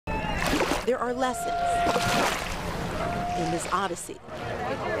There are lessons in this odyssey.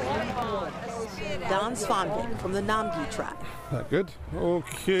 Don Svanvik from the Namgi tribe. That good?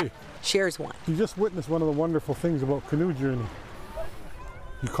 Okay. Shares one. You just witnessed one of the wonderful things about Canoe Journey.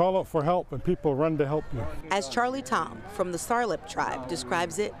 You call out for help and people run to help you. As Charlie Tom from the Sarlip tribe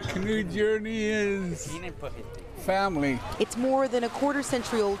describes it, Canoe Journey is family. It's more than a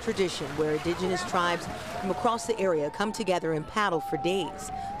quarter-century-old tradition where indigenous tribes from across the area come together and paddle for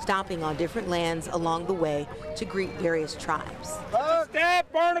days, stopping on different lands along the way to greet various tribes.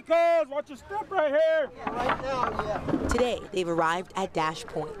 Step, barnacles! Watch your step right here! Right now, yeah. Today, they've arrived at Dash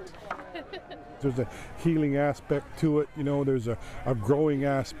Point. There's a healing aspect to it, you know, there's a growing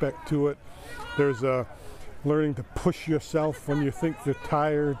aspect to it. There's a learning to push yourself when you think you're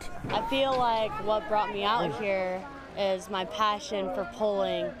tired. I feel like what brought me out here is my passion for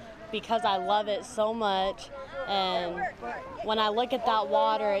pulling because I love it so much, and when I look at that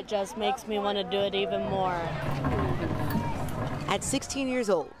water, it just makes me want to do it even more. At 16 years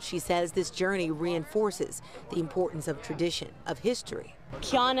old, she says this journey reinforces the importance of tradition, of history.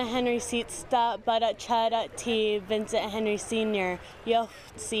 Kiana Henry Seatsta, Budat Chud T, Vincent Henry Sr., Yo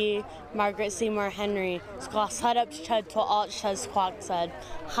C, Margaret Seymour Henry, Squaws Hudup Chud to Alt Chuz Squawk said.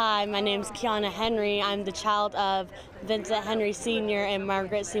 Hi, my name's Kiana Henry. I'm the child of Vincent Henry Sr. and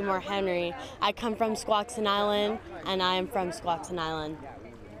Margaret Seymour Henry. I come from Squaxin Island, and I am from Squaxin Island.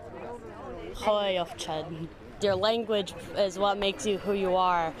 Hoy of Chud. Your language is what makes you who you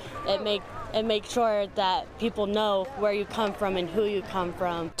are. It makes sure that people know where you come from and who you come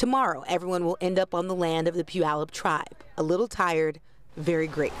from. Tomorrow, everyone will end up on the land of the Puyallup tribe, a little tired, very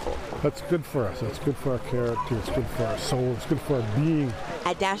grateful. That's good for us. It's good for our character. It's good for our soul. It's good for our being.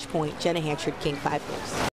 At Dash Point, Jenna Hanchard, King 5 News.